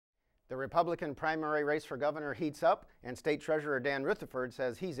The Republican primary race for governor heats up, and State Treasurer Dan Rutherford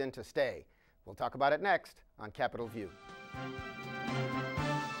says he's in to stay. We'll talk about it next on Capitol View.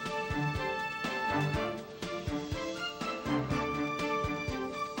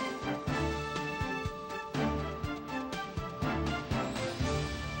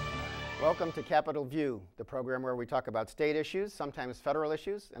 Welcome to Capitol View, the program where we talk about state issues, sometimes federal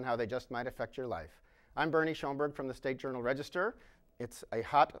issues, and how they just might affect your life. I'm Bernie Schoenburg from the State Journal-Register. It's a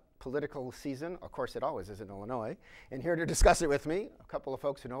hot political season. Of course, it always is in Illinois. And here to discuss it with me, a couple of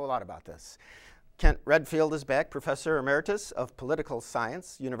folks who know a lot about this. Kent Redfield is back, Professor Emeritus of Political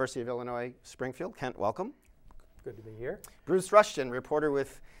Science, University of Illinois, Springfield. Kent, welcome. Good to be here. Bruce Rushton, reporter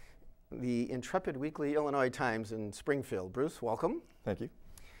with the intrepid weekly Illinois Times in Springfield. Bruce, welcome. Thank you.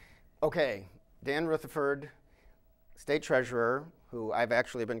 Okay, Dan Rutherford, State Treasurer, who I've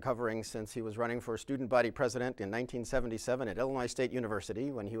actually been covering since he was running for student body president in 1977 at Illinois State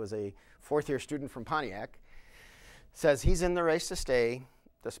University when he was a fourth-year student from Pontiac, says he's in the race to stay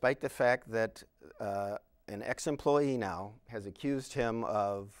despite the fact that an ex-employee now has accused him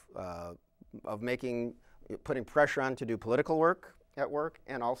of putting pressure on to do political work at work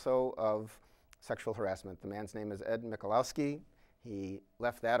and also of sexual harassment. The man's name is Ed Michalowski. He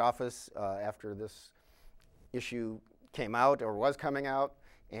left that office after this issue came out or was coming out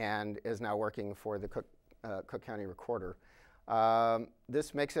and is now working for the Cook County Recorder.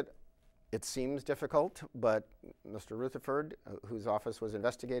 This makes it seems difficult, but Mr. Rutherford, whose office was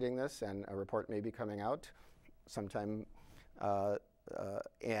investigating this, and a report may be coming out sometime,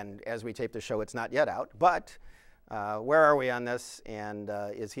 and as we tape the show, it's not yet out, but where are we on this, and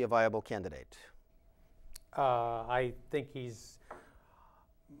is he a viable candidate? I think he's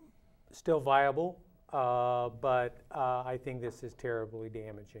still viable. But I think this is terribly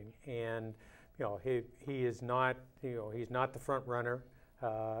damaging, and he is not he's not the front runner.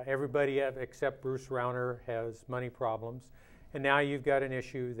 Everybody except Bruce Rauner has money problems, and now you've got an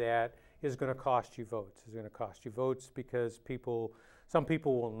issue that is going to cost you votes. It's going to cost you votes because some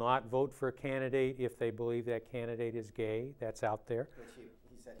people will not vote for a candidate if they believe that candidate is gay. That's out there. Which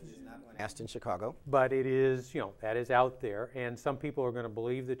he said he is not when asked in Chicago. But it is that is out there, and some people are going to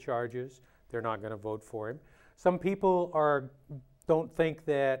believe the charges. They're not going to vote for him. Some people don't think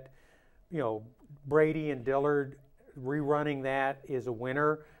that, Brady and Dillard rerunning that is a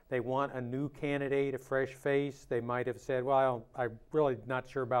winner. They want a new candidate, a fresh face. They might have said, well, I'm really not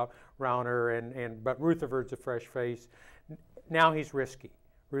sure about Rauner, but Rutherford's a fresh face. Now he's risky.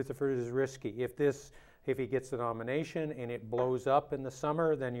 Rutherford is risky. If he gets the nomination and it blows up in the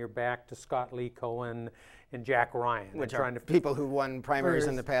summer, then you're back to Scott Lee Cohen and Jack Ryan. Which are people who won primaries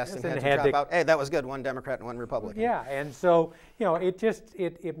in the past and had to drop out. Hey, that was good, one Democrat and one Republican. Yeah, and so,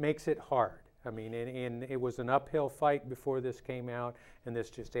 it makes it hard. I mean, and it was an uphill fight before this came out, and this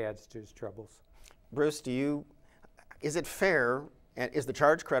just adds to his troubles. Bruce, is it fair, and is the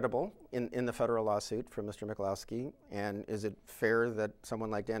charge credible in the federal lawsuit from Mr. Michalowski, and is it fair that someone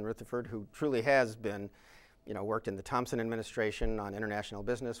like Dan Rutherford, who truly has been, worked in the Thompson administration on international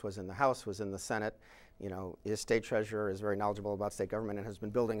business, was in the House, was in the Senate, is state treasurer, is very knowledgeable about state government, and has been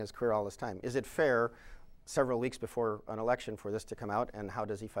building his career all this time. Is it fair several weeks before an election for this to come out, and how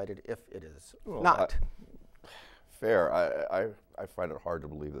does he fight it if it is not? Fair. I find it hard to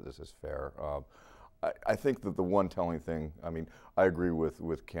believe that this is fair. I think that the one telling thing, I agree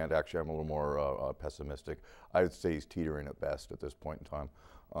with Kent. Actually, I'm a little more pessimistic. I'd say he's teetering at best at this point in time.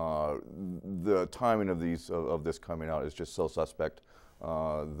 The timing of this coming out is just so suspect.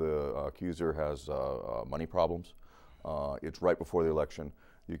 The accuser has money problems. It's right before the election.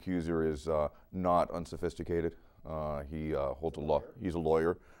 The accuser is not unsophisticated. He holds a law. He's a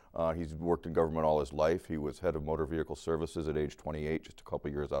lawyer. He's worked in government all his life. He was head of motor vehicle services at age 28, just a couple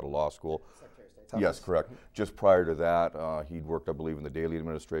years out of law school. Yes, correct. Just prior to that, he'd worked, I believe, in the Daily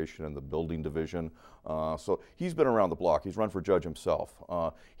Administration and the Building Division. So he's been around the block. He's run for judge himself.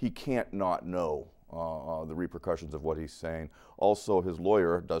 He can't not know the repercussions of what he's saying. Also, his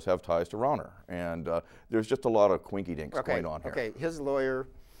lawyer does have ties to Rauner, and there's just a lot of quinky-dinks going on here. Okay, his lawyer,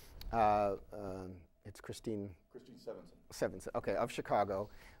 it's Christine Sevenson, okay, of Chicago,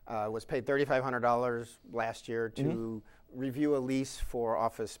 was paid $3,500 last year to review a lease for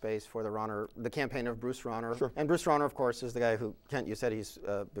office space for the campaign of Bruce Rauner. Sure. And Bruce Rauner, of course, is the guy who, Kent, you said he's,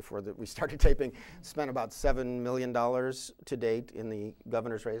 before we started taping, spent about $7 million to date in the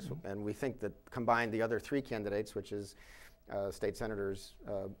governor's race. And we think that combined the other three candidates, which is state senators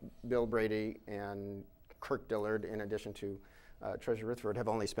Bill Brady and Kirk Dillard, in addition to Treasurer Rutherford, have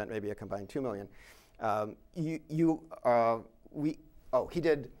only spent maybe a combined $2 million. He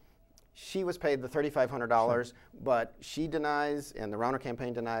did She was paid the $3,500, but she denies, and the Rauner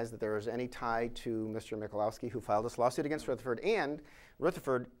campaign denies, that there is any tie to Mr. Michalowski, who filed this lawsuit against Rutherford. And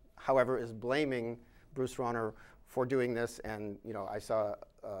Rutherford, however, is blaming Bruce Rauner for doing this. And I saw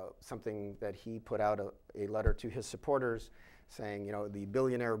something that he put out, a letter to his supporters saying, the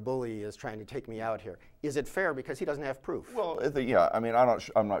billionaire bully is trying to take me out here. Is it fair because he doesn't have proof? Well, yeah, I mean,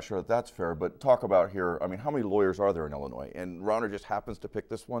 I'm not sure that's fair, but talk about here, I mean, how many lawyers are there in Illinois? And Rauner just happens to pick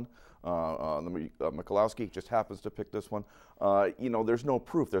this one. Michalowski just happens to pick this one. There's no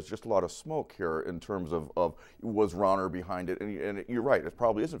proof. There's just a lot of smoke here in terms of was Rauner behind it? And you're right, it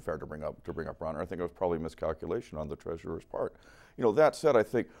probably isn't fair to bring up Rauner. I think it was probably a miscalculation on the treasurer's part. That said, I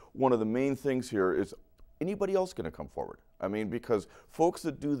think one of the main things here is, anybody else going to come forward? I mean, because folks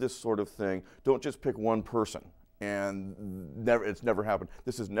that do this sort of thing don't just pick one person, and it's never happened.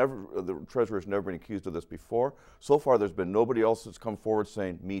 The treasurer has never been accused of this before. So far, there's been nobody else that's come forward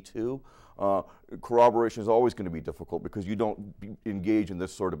saying, me too. Corroboration is always going to be difficult because you don't engage in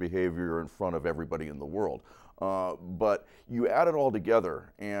this sort of behavior in front of everybody in the world. But you add it all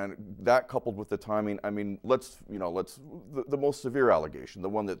together, and that coupled with the timing, I mean, the most severe allegation, the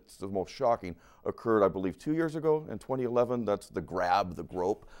one that's the most shocking, occurred, I believe, 2 years ago in 2011. That's the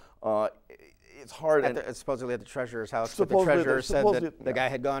grope. It's hard. Supposedly at the treasurer's house, but the treasurer said that the guy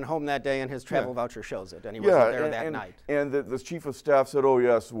had gone home that day and his travel voucher shows it, and he wasn't there that night. And the chief of staff said, oh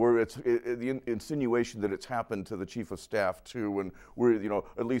yes, the insinuation that it's happened to the chief of staff too, and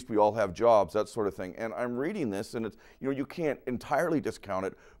at least we all have jobs, that sort of thing. And I'm reading this, and it's, you can't entirely discount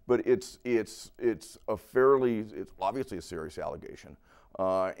it, but it's obviously a serious allegation.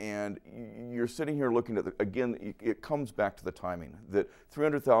 And you're sitting here looking at, again, it comes back to the timing, that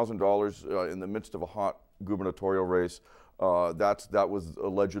 $300,000 in the midst of a hot gubernatorial race, that was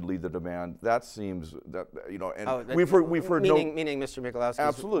allegedly the demand. That seems, and we've heard meaning Mr.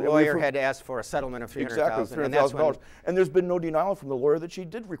 Michalowski's lawyer had asked for a settlement of $300,000. Exactly, $300,000. And there's been no denial from the lawyer that she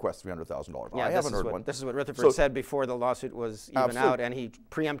did request $300,000. Yeah, I haven't heard one. This is what Rutherford said before the lawsuit was even out, and he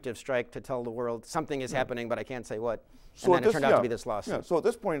preemptive strike to tell the world something is happening, but I can't say what. And then it turned out to be this lawsuit. Yeah, so at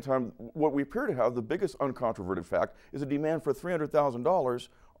this point in time, what we appear to have, the biggest uncontroverted fact, is a demand for $300,000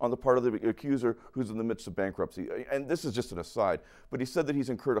 on the part of the accuser who's in the midst of bankruptcy. And this is just an aside, but he said that he's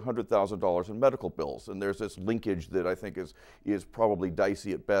incurred $100,000 in medical bills, and there's this linkage that I think is probably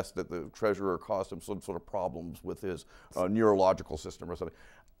dicey at best, that the treasurer caused him some sort of problems with his neurological system or something.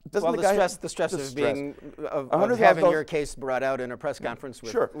 Well, the stress of having your case brought out in a press conference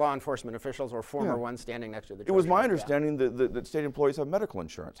with law enforcement officials or former ones standing next to the treasurer. It was my understanding that state employees have medical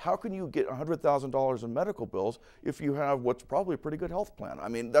insurance. How can you get $100,000 in medical bills if you have what's probably a pretty good health plan? I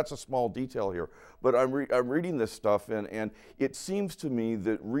mean, that's a small detail here, but I'm reading this stuff, and it seems to me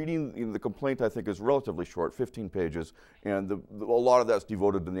that reading the complaint, I think, is relatively short, 15 pages, and a lot of that's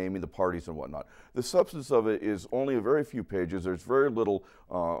devoted to naming the parties and whatnot. The substance of it is only a very few pages. There's very little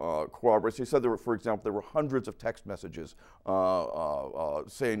corroboration. He said for example, there were hundreds of text messages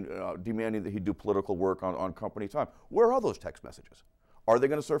saying, demanding that he do political work on company time. Where are those text messages? Are they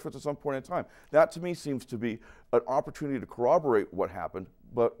going to surface at some point in time? That to me seems to be an opportunity to corroborate what happened,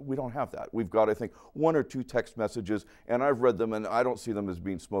 but we don't have that. We've got, I think, 1 or 2 text messages, and I've read them, and I don't see them as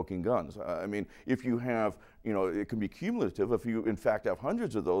being smoking guns. I mean, if you have, it can be cumulative. If you, in fact, have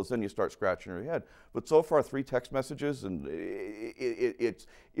hundreds of those, then you start scratching your head. But so far, 3 text messages, and it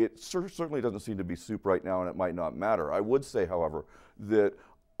certainly doesn't seem to be soup right now, and it might not matter. I would say, however, that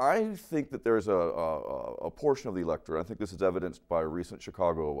I think that there's a portion of the electorate, I think this is evidenced by a recent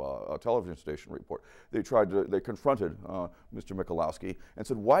Chicago television station report. They confronted Mr. Michalowski and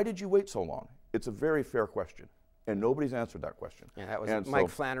said, why did you wait so long? It's a very fair question. And nobody's answered that question. Yeah, that was Mike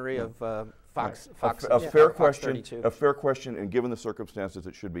Flannery of Fox. A fair question, and given the circumstances,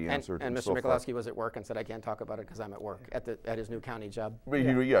 it should be answered. And Mr. Michalowski was at work and said, "I can't talk about it because I'm at work at his new county job." But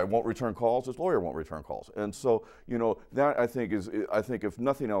he won't return calls. His lawyer won't return calls, and so that I think if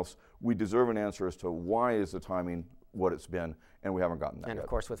nothing else, we deserve an answer as to why is the timing what it's been, and we haven't gotten that yet. And of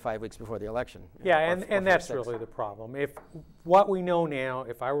course, with 5 weeks before the election. Yeah, and that's really the problem. If what we know now,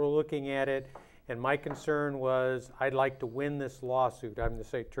 if I were looking at it, and my concern was, I'd like to win this lawsuit. I'm the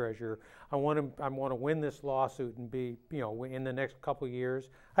state treasurer. I want to win this lawsuit and be, in the next couple of years.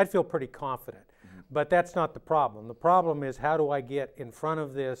 I'd feel pretty confident. But that's not the problem. The problem is, how do I get in front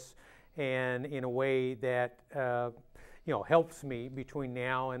of this and in a way that helps me between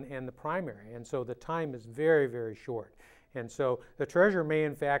now and the primary? And so the time is very, very short. And so the treasurer may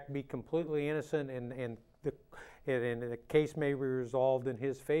in fact be completely innocent, and and the case may be resolved in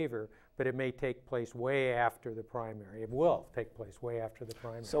his favor, but it may take place way after the primary. It will take place way after the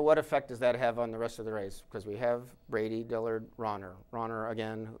primary. So what effect does that have on the rest of the race? Because we have Brady, Dillard, Rauner. Rauner,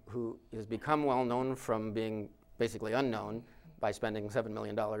 again, who has become well known from being basically unknown by spending $7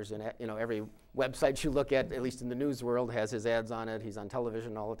 million in, every website you look at least in the news world, has his ads on it. He's on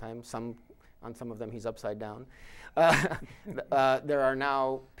television all the time. On some of them, he's upside down. There are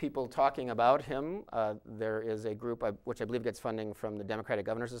now people talking about him. There is a group which I believe gets funding from the Democratic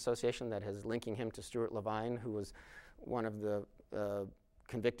Governors Association that is linking him to Stuart Levine, who was one of the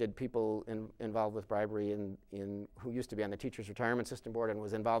convicted people involved with bribery who used to be on the Teachers Retirement System Board and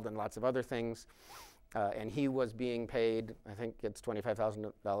was involved in lots of other things. And he was being paid, I think it's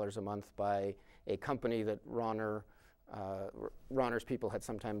 $25,000 a month by a company that Rauner's people had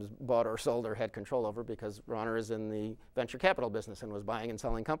sometimes bought or sold or had control over, because Rauner is in the venture capital business and was buying and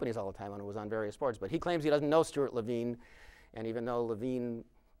selling companies all the time and was on various boards. But he claims he doesn't know Stuart Levine, and even though Levine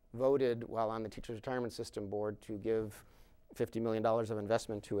voted while on the Teachers Retirement System Board to give $50 million of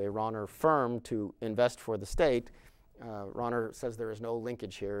investment to a Rauner firm to invest for the state, Rauner says there is no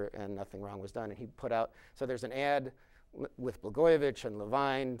linkage here and nothing wrong was done. And he put out, so there's an ad with Blagojevich and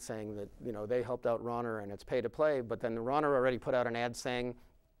Levine saying that they helped out Rauner and it's pay to play, but then the Rauner already put out an ad saying,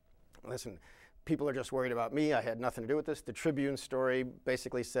 listen, people are just worried about me, I had nothing to do with this. The Tribune story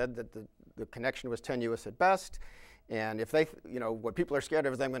basically said that the connection was tenuous at best, and if they, what people are scared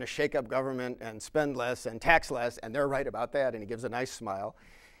of is I'm going to shake up government and spend less and tax less, and they're right about that, and he gives a nice smile.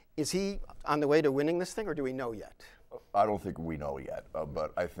 Is he on the way to winning this thing, or do we know yet? I don't think we know yet,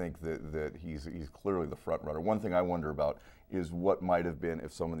 but I think that he's clearly the front runner. One thing I wonder about is what might have been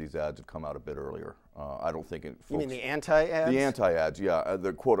if some of these ads had come out a bit earlier. I don't think you mean the anti-ads? The anti-ads, yeah,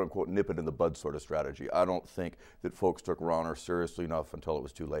 the quote-unquote nip it in the bud sort of strategy. I don't think that folks took Rauner seriously enough until it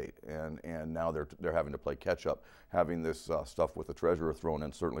was too late, and now they're having to play catch-up. Having this stuff with the treasurer thrown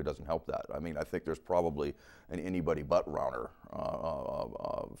in certainly doesn't help that. I mean, I think there's probably an anybody but Rauner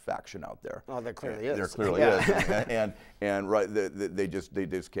faction out there. Oh, there clearly is. There clearly is, and right, they just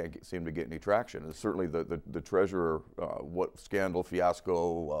can't seem to get any traction. And certainly the treasurer, what scandal,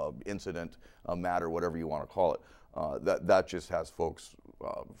 fiasco, incident, matter, whatever you want to call it, that just has folks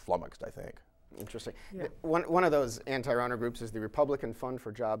flummoxed, I think. Interesting. Yeah. One of those anti-Rauner groups is the Republican Fund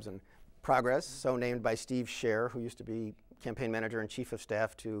for Jobs and Progress, so named by Steve Scher, who used to be campaign manager and chief of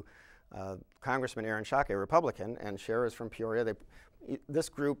staff to Congressman Aaron Schock, a Republican, and Scher is from Peoria. This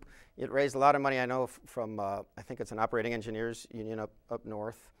group, it raised a lot of money, I know, from, I think it's an operating engineers union up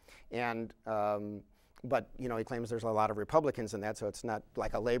north, and but he claims there's a lot of Republicans in that, so it's not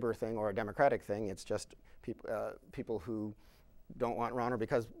like a labor thing or a Democratic thing. It's just people who don't want Rauner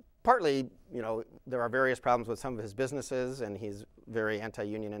because partly, there are various problems with some of his businesses, and he's very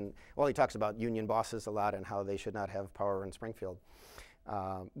anti-union. And well, he talks about union bosses a lot and how they should not have power in Springfield.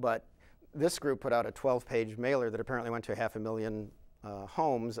 But this group put out a 12-page mailer that apparently went to 500,000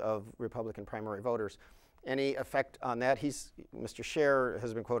 homes of Republican primary voters. Any effect on that? Mr. Scher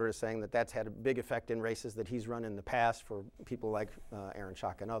has been quoted as saying that that's had a big effect in races that he's run in the past for people like Aaron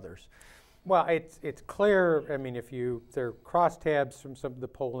Schock and others. Well, it's clear. I mean, there are crosstabs from some of the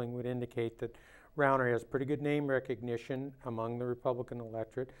polling would indicate that Rauner has pretty good name recognition among the Republican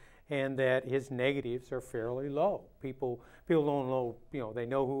electorate, and that his negatives are fairly low. People don't know, they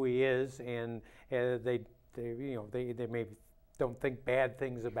know who he is, and they maybe don't think bad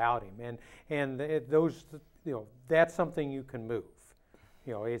things about him, and that's something you can move.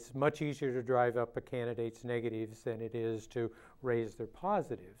 It's much easier to drive up a candidate's negatives than it is to raise their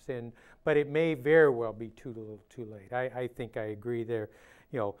positives, but it may very well be too late. I think I agree there.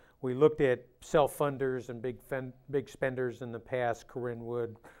 We looked at self-funders and big spenders in the past. Corinne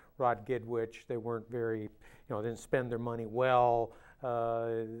Wood, Rod Gidwich, they weren't very, didn't spend their money well.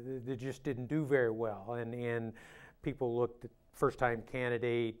 They just didn't do very well, and people looked at first-time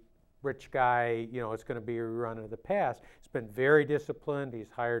candidate, rich guy, it's going to be a run of the past. He's been very disciplined.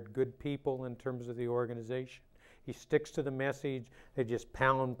 He's hired good people in terms of the organization. He sticks to the message. They just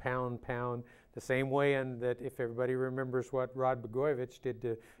pound, pound, pound. The same way, and that if everybody remembers what Rod Blagojevich did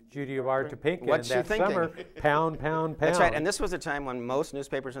to Judy Topinka that summer, pound, pound, pound. That's right, and this was a time when most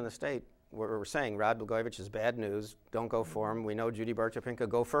newspapers in the state were saying Rod Blagojevich is bad news, don't go for him. We know Judy Topinka,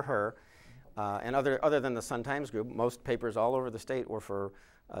 go for her. And other than the Sun-Times group, most papers all over the state were for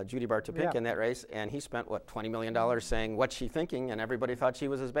Judy Topinka in that race, and he spent, $20 million saying what's she thinking, and everybody thought she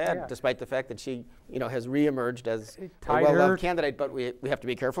was as bad, despite the fact that she, has reemerged as a well-loved candidate. But we have to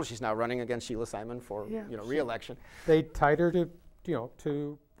be careful. She's now running against Sheila Simon for re-election. They tied her to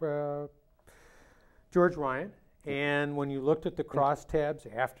George Ryan, And when you looked at the crosstabs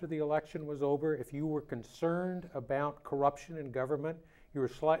after the election was over, if you were concerned about corruption in government, you were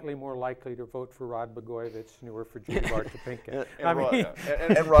slightly more likely to vote for Rod Blagojevich than you were for Judy Bartopinka.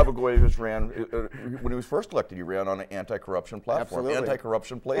 And Rod Blagojevich ran, when he was first elected, he ran on an anti-corruption platform. Absolutely.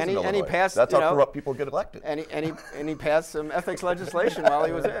 Anti-corruption plays in Illinois. And he passed, that's how corrupt people get elected. And he passed some ethics legislation while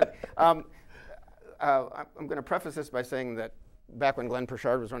he was in. I'm going to preface this by saying that back when Glenn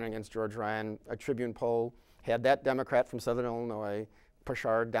Pritchard was running against George Ryan, a Tribune poll had that Democrat from Southern Illinois,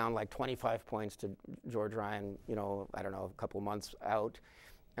 Pritchard, down like 25 points to George Ryan, I don't know, a couple months out.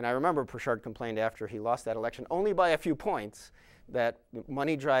 And I remember Pritchard complained after he lost that election, only by a few points, that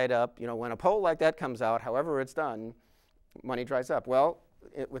money dried up. When a poll like that comes out, however it's done, money dries up. Well,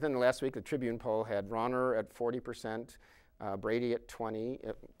 within the last week, the Tribune poll had Rauner at 40%, Brady at 20,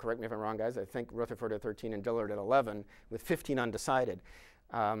 correct me if I'm wrong, guys, I think Rutherford at 13 and Dillard at 11, with 15 undecided.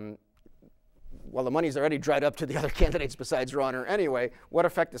 Well, the money's already dried up to the other candidates besides Rauner anyway. What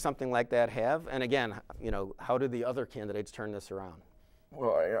effect does something like that have? And again, how do the other candidates turn this around?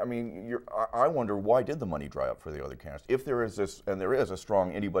 Well, I mean, I wonder, why did the money dry up for the other candidates? If there is this, and there is a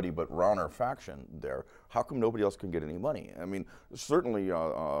strong anybody but Rauner faction there, how come nobody else can get any money? I mean, certainly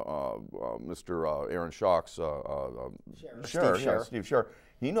Mr. Aaron Schock's Steve Scherer,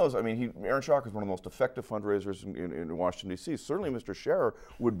 he knows. I mean, Aaron Schock is one of the most effective fundraisers in Washington, D.C. Certainly Mr. Scherer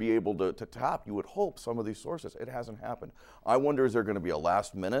would be able to tap, you would hope, some of these sources. It hasn't happened. I wonder, is there going to be a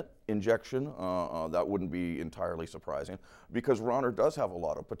last-minute injection? That wouldn't be entirely surprising, because Rauner does have a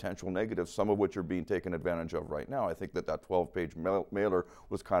lot of potential negatives, some of which are being taken advantage of right now. I think that 12-page mailer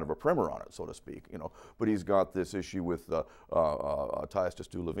was kind of a primer on it, so to speak. But he's got this issue with Tyus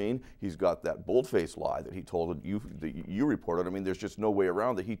Testu-Levine. He's got that bold-faced lie that he told you, that you reported. I mean, the's just no way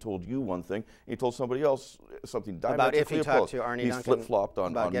around that he told you one thing, he told somebody else something diametrically opposed. About if he talked to Arnie He's Duncan flip-flopped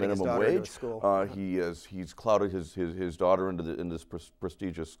on minimum wage. He's clouded his daughter into this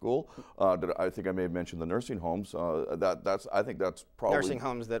prestigious school. I think I may have mentioned the nursing homes. I think that's probably nursing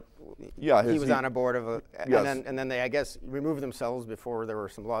homes that he was on a board of, yes. and then they, I guess, removed themselves before there were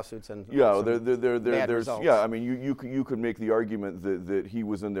some lawsuits and there's results. I mean, you could make the argument that he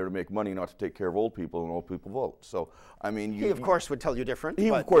was in there to make money, not to take care of old people, and old people vote. So I mean, he of course would tell you different. He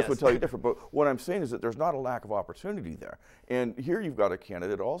of course would tell you different. But what I'm saying is that there's not a lack of opportunity there. And here you've got a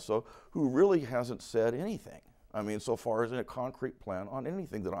candidate also who really hasn't said anything. I mean, so far as in a concrete plan on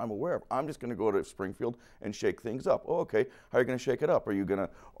anything that I'm aware of. I'm just going to go to Springfield and shake things up. Oh, okay. How are you going to shake it up? What are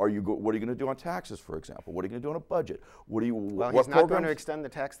you going to do on taxes, for example? What are you going to do on a budget? Well, he's not going to extend the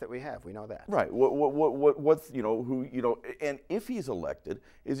tax that we have. We know that. Right. And if he's elected,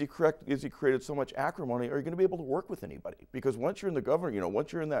 is he created so much acrimony? Are you going to be able to work with anybody? Because once you're in the governor,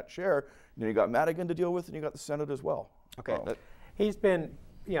 once you're in that chair, then you got Madigan to deal with, and you got the Senate as well. Okay. He's been,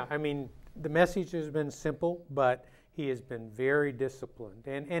 I mean, the message has been simple, but he has been very disciplined,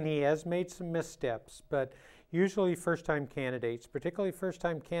 and he has made some missteps, but usually first-time candidates, particularly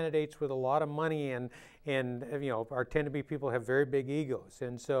first-time candidates with a lot of money and tend to be people who have very big egos.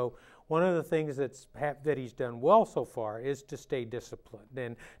 And so one of the things that he's done well so far is to stay disciplined,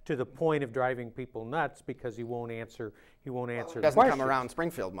 and to the point of driving people nuts, because he won't answer He doesn't come around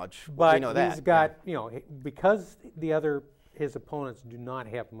Springfield much. But we know that. He's got, because his opponents do not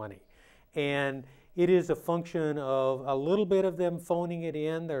have money. And it is a function of a little bit of them phoning it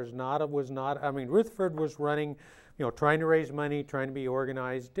in. I mean, Rutherford was running, trying to raise money, trying to be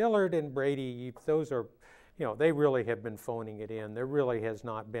organized. Dillard and Brady, those are, they really have been phoning it in. There really has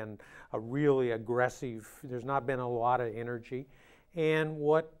not been a really aggressive, there's not been a lot of energy. And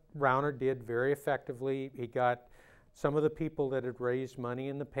what Rauner did very effectively, he got some of the people that had raised money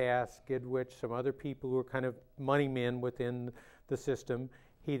in the past, Gidwich, some other people who were kind of money men within the system.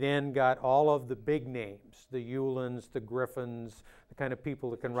 He then got all of the big names, the Eulens, the Griffins, the kind of people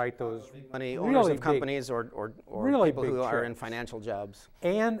that can write those money owners of companies or really people who are in financial jobs.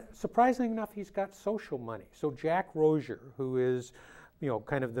 And surprisingly enough, he's got social money. So Jack Rozier, who is,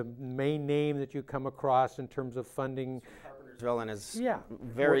 kind of the main name that you come across in terms of funding. And is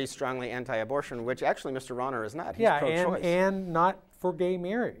very strongly anti-abortion, which actually Mr. Rauner is not. He's pro-choice. And not for gay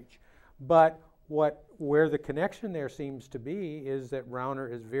marriage. But where the connection there seems to be is that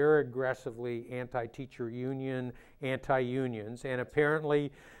Rauner is very aggressively anti-teacher union, anti-unions, and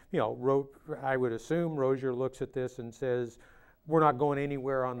apparently, I would assume Rozier looks at this and says, we're not going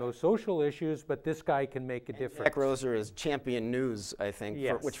anywhere on those social issues, but this guy can make a difference. Jack Rozier is Champion News, I think,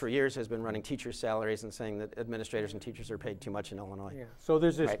 which for years has been running teacher salaries and saying that administrators and teachers are paid too much in Illinois. Yeah. So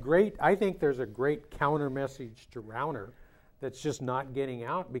there's this I think there's a great counter message to Rauner that's just not getting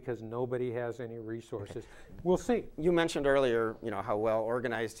out because nobody has any resources. We'll see. You mentioned earlier, how well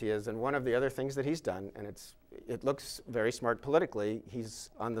organized he is, and one of the other things that he's done, and it looks very smart politically.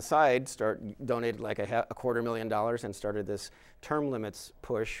 He's on the side donated like a $250,000 and started this term limits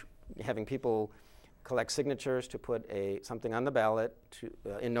push, having people collect signatures to put something on the ballot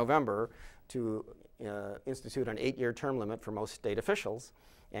in November to institute an 8-year term limit for most state officials.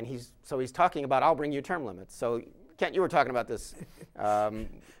 And he's talking about, I'll bring you term limits. So Kent, you were talking about this.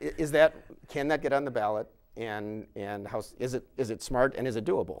 Can that get on the ballot? And how is it smart, and is it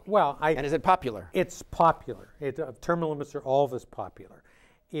doable? Well, and is it popular? It's popular. Term limits are always popular.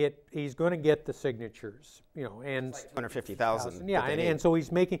 He's going to get the signatures, and like 250,000. Yeah, and so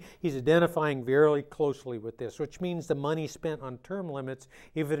he's identifying very closely with this, which means the money spent on term limits,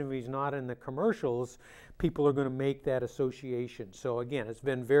 even if he's not in the commercials, people are going to make that association. So again, it's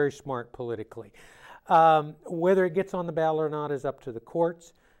been very smart politically. Whether it gets on the ballot or not is up to the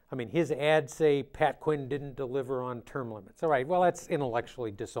courts. I mean, his ads say Pat Quinn didn't deliver on term limits. All right, well, that's intellectually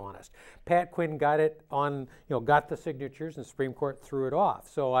dishonest. Pat Quinn got it on, got the signatures, and the Supreme Court threw it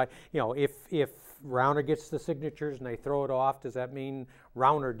off. So if Rauner gets the signatures and they throw it off, does that mean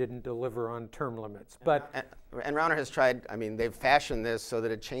Rauner didn't deliver on term limits? And Rauner has tried. I mean, they've fashioned this so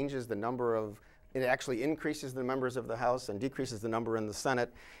that it changes the number of. It actually increases the members of the House and decreases the number in the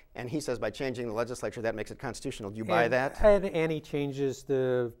Senate. And he says by changing the legislature, that makes it constitutional. Do you buy that? And he changes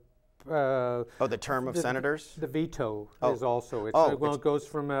the... the term of senators? The veto is also... It goes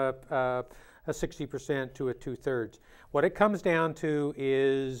from a 60% to a 2/3. What it comes down to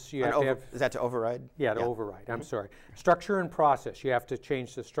is you have to have... Is that to override? Yeah, to override. I'm sorry. Structure and process. You have to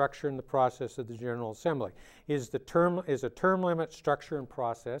change the structure and the process of the General Assembly. Is a term limit structure and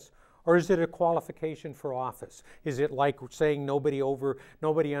process, or is it a qualification for office? Is it like saying nobody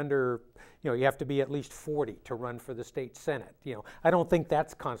under, you have to be at least 40 to run for the state Senate? I don't think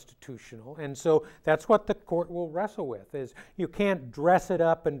that's constitutional. And so that's what the court will wrestle with, is you can't dress it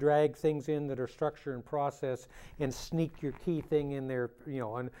up and drag things in that are structure and process and sneak your key thing in there,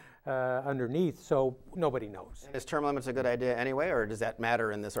 underneath, so nobody knows. Is term limits a good idea anyway, or does that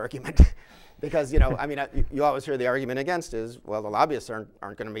matter in this argument? Because, I mean, you always hear the argument against is, well, the lobbyists aren't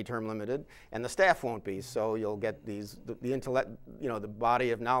going to be term limited, and the staff won't be, so you'll get the intellect, the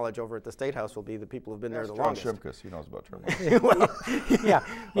body of knowledge over at the State House will be the people who've been there the longest. John Shimkus, he knows about term limits.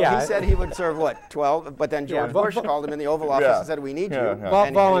 Well, he said he would serve, 12? But then George Bush called him in the Oval Office and said, we need you.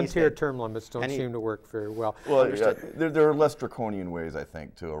 Volunteer term limits don't seem to work very well. Well, there are less draconian ways, I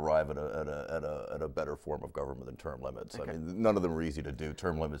think, to arrive at a better form of government than term limits. Okay. I mean, none of them are easy to do.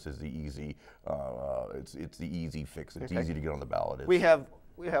 Term limits is the easy... it's the easy fix. It's easy to get on the ballot. We have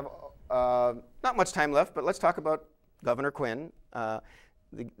not much time left, but let's talk about Governor Quinn.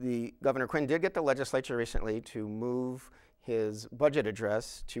 The Governor Quinn did get the legislature recently to move his budget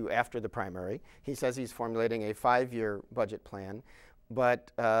address to after the primary. He says he's formulating a 5-year budget plan,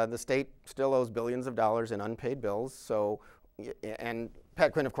 but the state still owes billions of dollars in unpaid bills. So, and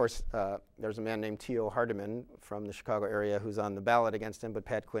Pat Quinn, of course, there's a man named T.O. Hardiman from the Chicago area who's on the ballot against him, but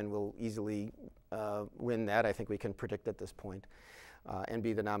Pat Quinn will easily win that. I think we can predict at this point, and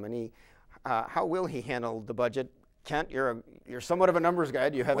be the nominee. How will he handle the budget? Kent, you're somewhat of a numbers guy.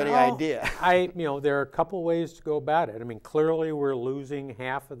 Do you have any idea? There are a couple ways to go about it. I mean, clearly we're losing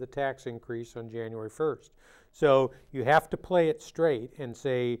half of the tax increase on January 1st. So you have to play it straight and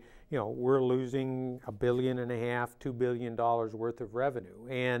say, we're losing $1.5 billion, $2 billion worth of revenue.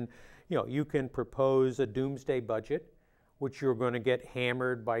 And, you can propose a doomsday budget, which you're going to get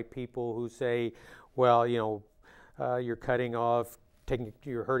hammered by people who say, well, you're cutting off,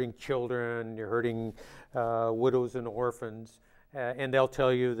 you're hurting children, you're hurting widows and orphans. And they'll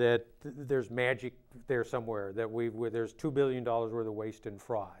tell you that there's magic there somewhere, that there's $2 billion worth of waste and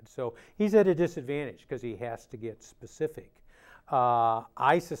fraud. So he's at a disadvantage because he has to get specific.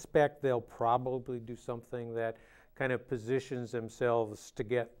 I suspect they'll probably do something that kind of positions themselves to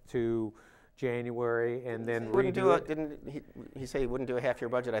get to January and then redo it. Didn't he say he wouldn't do a half-year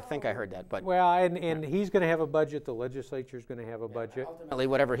budget? I think I heard that. But well, and he's going to have a budget. The legislature's going to have a budget. Ultimately,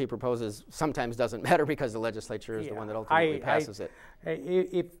 whatever he proposes sometimes doesn't matter because the legislature is the one that ultimately passes it.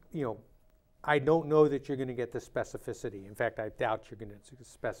 I don't know that you're going to get the specificity. In fact, I doubt you're going to get the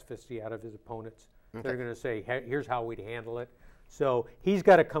specificity out of his opponents. Okay. They're going to say, here's how we'd handle it. So he's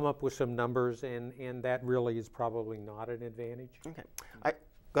got to come up with some numbers, and that really is probably not an advantage. Okay.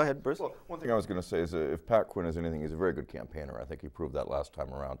 Go ahead, Bruce. Well, one thing I was going to say is if Pat Quinn is anything, he's a very good campaigner. I think he proved that last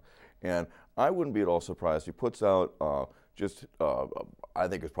time around. And I wouldn't be at all surprised. He puts out I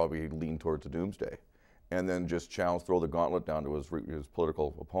think it's probably lean towards a doomsday. And then just throw the gauntlet down to his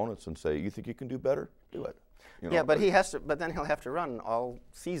political opponents and say, you think you can do better? Do it. You know, yeah, but he has to. But then he'll have to run all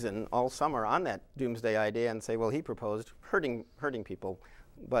season, all summer on that doomsday idea and say, well, he proposed hurting people.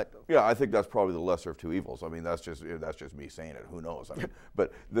 But yeah, I think that's probably the lesser of two evils. I mean, that's just me saying it. Who knows? I mean,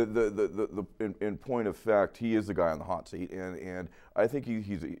 but in point of fact, he is the guy on the hot seat, and I think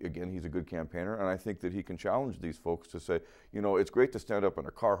he's a good campaigner, and I think that he can challenge these folks to say, you know, it's great to stand up in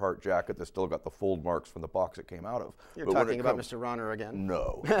a Carhartt jacket that's still got the fold marks from the box it came out of. You're talking about Mr. Ronner again?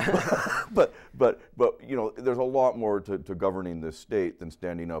 No, but you know, there's a lot more to governing this state than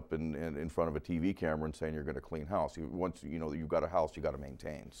standing up in front of a TV camera and saying you're going to clean house. Once you know you've got a house, you got to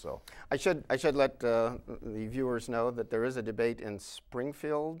maintain. So I should let the viewers know that there is a debate in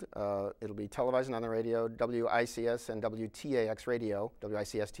Springfield. It'll be televised on the radio, WICS and WTAX radio,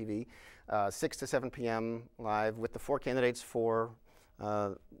 WICS-TV, 6 to 7 p.m. live with the 4 candidates for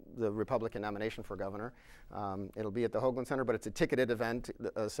the Republican nomination for governor. It'll be at the Hoagland Center, but it's a ticketed event,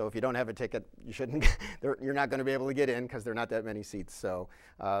 so if you don't have a ticket, you shouldn't. You're not going to be able to get in because there are not that many seats. So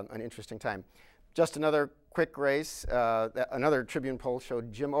an interesting time. Just another quick race. Another Tribune poll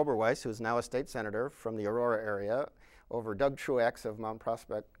showed Jim Oberweis, who's now a state senator from the Aurora area, over Doug Truex of Mount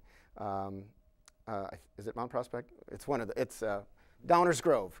Prospect. Is it Mount Prospect? It's one of the. It's Downers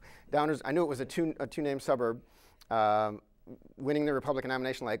Grove. Downers. I knew it was a two-name suburb. Winning the Republican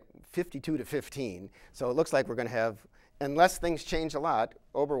nomination like 52 to 15. So it looks like we're going to have, unless things change a lot,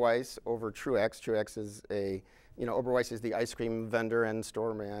 Oberweis over Truex. Truex is Oberweis is the ice cream vendor and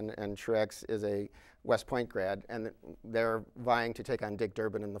store man, and Truex is a West Point grad, and they're vying to take on Dick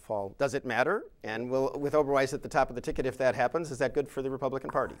Durbin in the fall. Does it matter? And with Oberweis at the top of the ticket, if that happens, is that good for the Republican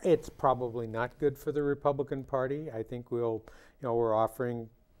Party? It's probably not good for the Republican Party. I think we're offering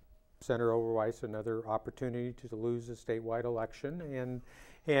Senator Oberweis another opportunity to lose a statewide election, and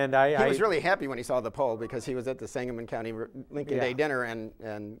he was really happy when he saw the poll because he was at the Sangamon County Lincoln Day dinner,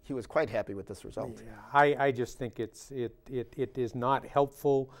 and he was quite happy with this result. Yeah. I just think it is not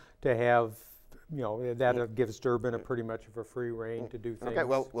helpful to have, that gives Durbin pretty much of a free rein to do things. Okay,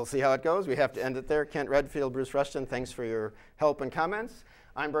 well, we'll see how it goes. We have to end it there. Kent Redfield, Bruce Rushton, thanks for your help and comments.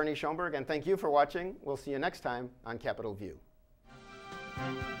 I'm Bernie Schoenburg, and thank you for watching. We'll see you next time on Capitol View.